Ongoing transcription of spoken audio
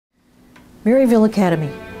Maryville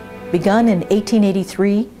Academy, begun in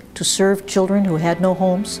 1883 to serve children who had no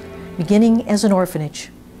homes, beginning as an orphanage,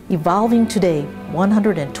 evolving today,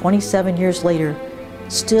 127 years later,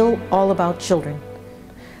 still all about children.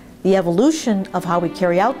 The evolution of how we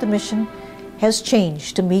carry out the mission has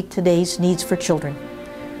changed to meet today's needs for children.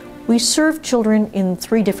 We serve children in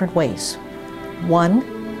 3 different ways. One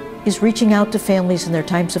is reaching out to families in their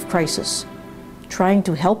times of crisis, trying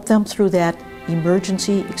to help them through that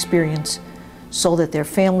emergency experience so that their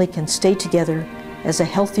family can stay together as a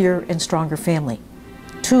healthier and stronger family.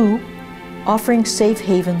 2, offering safe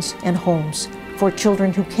havens and homes for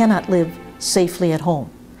children who cannot live safely at home.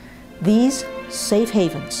 These safe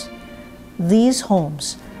havens, these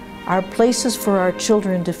homes, are places for our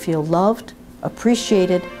children to feel loved,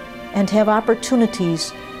 appreciated, and have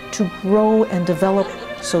opportunities to grow and develop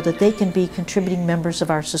so that they can be contributing members of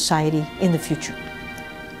our society in the future.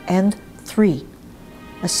 And 3,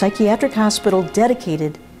 a psychiatric hospital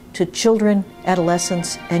dedicated to children,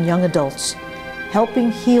 adolescents, and young adults,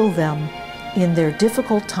 helping heal them in their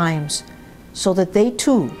difficult times so that they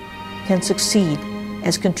too can succeed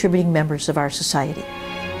as contributing members of our society.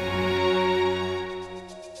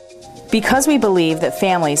 Because we believe that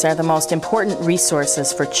families are the most important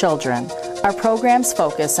resources for children, our programs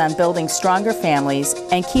focus on building stronger families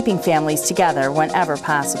and keeping families together whenever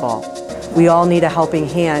possible. We all need a helping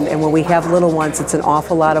hand, and when we have little ones, it's an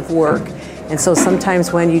awful lot of work. And so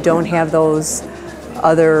sometimes when you don't have those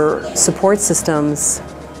other support systems,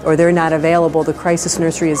 or they're not available, the crisis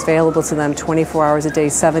nursery is available to them 24 hours a day,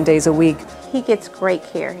 7 days a week. He gets great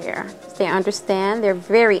care here. They understand, they're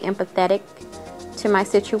very empathetic to my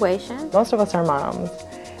situation. Most of us are moms,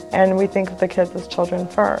 and we think of the kids as children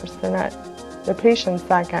first. They're not the patients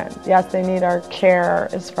second. Yes, they need our care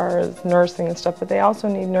as far as nursing and stuff, but they also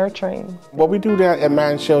need nurturing. What we do down at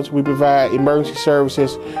Mountain Shelter, we provide emergency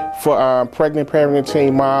services for pregnant, parenting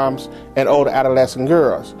teen moms and older adolescent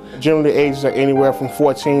girls. Generally, the ages are anywhere from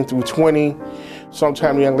 14 through 20.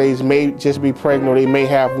 Sometimes young ladies may just be pregnant, or they may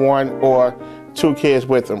have 1 or 2 kids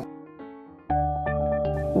with them.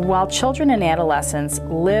 While children and adolescents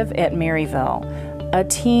live at Maryville, a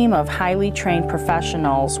team of highly trained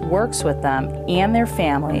professionals works with them and their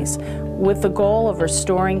families with the goal of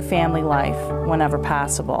restoring family life whenever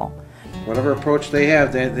possible. Whatever approach they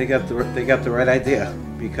have, they got the right idea,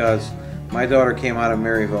 because my daughter came out of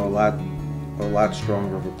Maryville a lot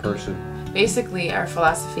stronger of a person. Basically, our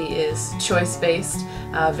philosophy is choice-based,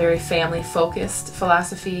 very family-focused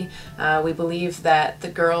philosophy. We believe that the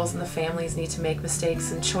girls and the families need to make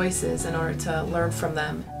mistakes and choices in order to learn from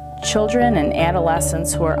them. Children and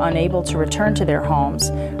adolescents who are unable to return to their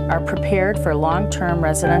homes are prepared for long-term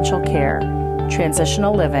residential care,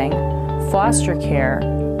 transitional living, foster care,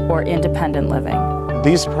 or independent living.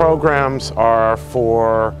 These programs are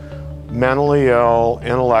for mentally ill,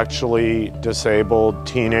 intellectually disabled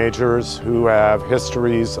teenagers who have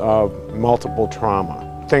histories of multiple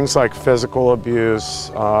trauma. Things like physical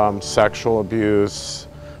abuse, sexual abuse,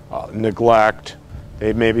 neglect.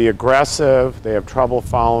 They may be aggressive, they have trouble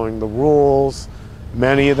following the rules.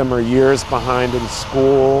 Many of them are years behind in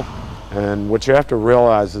school. And what you have to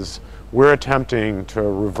realize is we're attempting to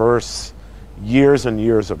reverse years and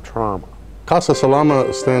years of trauma. Casa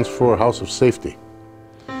Salama stands for House of Safety.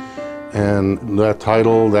 And that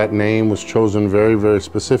title, that name was chosen very, very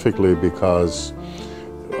specifically because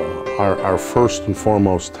our first and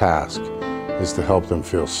foremost task is to help them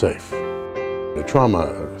feel safe. The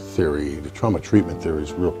trauma theory, the trauma treatment theory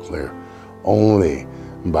is real clear. Only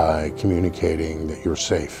by communicating that you're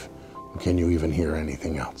safe can you even hear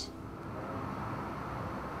anything else.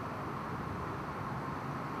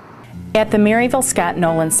 At the Maryville Scott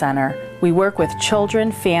Nolan Center, we work with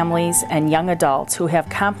children, families, and young adults who have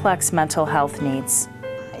complex mental health needs.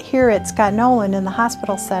 Here at Scott Nolan in the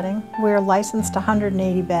hospital setting, we're licensed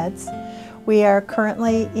 180 beds. We are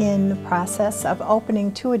currently in the process of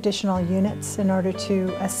opening 2 additional units in order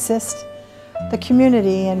to assist the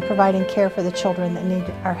community in providing care for the children that need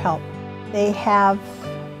our help. They have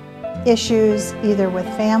issues either with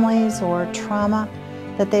families or trauma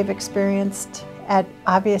that they've experienced at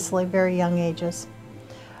obviously very young ages.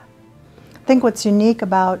 I think what's unique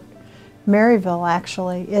about Maryville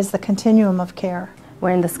actually is the continuum of care. We're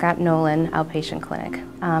in the Scott Nolan outpatient clinic.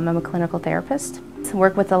 I'm a clinical therapist. I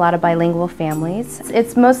work with a lot of bilingual families.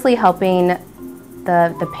 It's mostly helping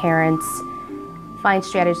the parents find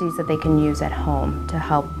strategies that they can use at home to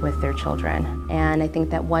help with their children. And I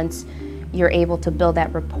think that once you're able to build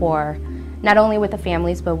that rapport, not only with the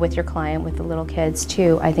families, but with your client, with the little kids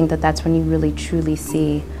too, I think that that's when you really truly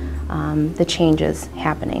see the changes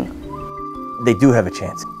happening. They do have a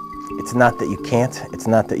chance. It's not that you can't, it's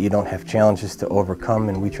not that you don't have challenges to overcome,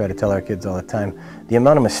 and we try to tell our kids all the time, the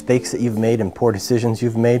amount of mistakes that you've made and poor decisions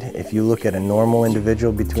you've made, if you look at a normal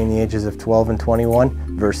individual between the ages of 12 and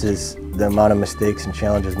 21 versus the amount of mistakes and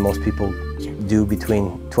challenges most people do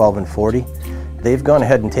between 12 and 40, they've gone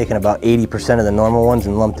ahead and taken about 80% of the normal ones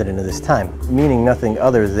and lumped it into this time, meaning nothing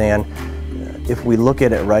other than if we look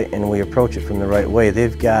at it right and we approach it from the right way,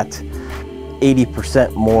 they've got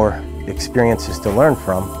 80% more experiences to learn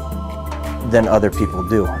from than other people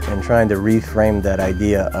do, and trying to reframe that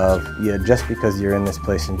idea of, yeah, just because you're in this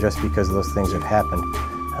place and just because those things have happened.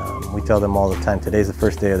 We tell them all the time, today's the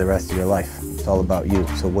first day of the rest of your life. It's all about you,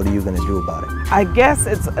 so what are you going to do about it? I guess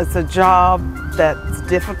it's a job that's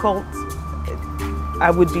difficult.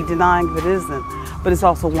 I would be denying if it isn't, but it's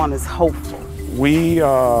also one that's hopeful. We,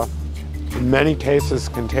 in many cases,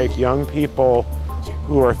 can take young people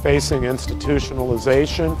who are facing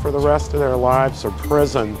institutionalization for the rest of their lives or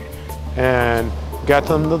prison and get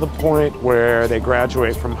them to the point where they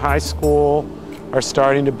graduate from high school, are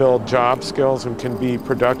starting to build job skills, and can be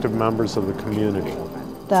productive members of the community.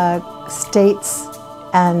 The states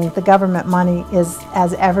and the government money is,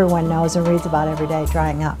 as everyone knows and reads about every day,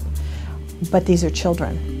 drying up. But these are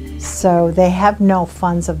children, so they have no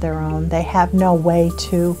funds of their own. They have no way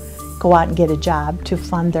to go out and get a job to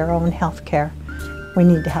fund their own health care. We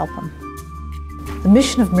need to help them. The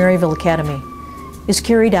mission of Maryville Academy is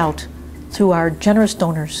carried out through our generous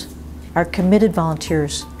donors, our committed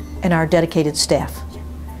volunteers, and our dedicated staff.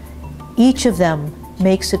 Each of them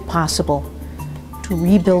makes it possible to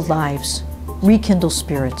rebuild lives, rekindle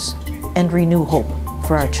spirits, and renew hope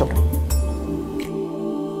for our children.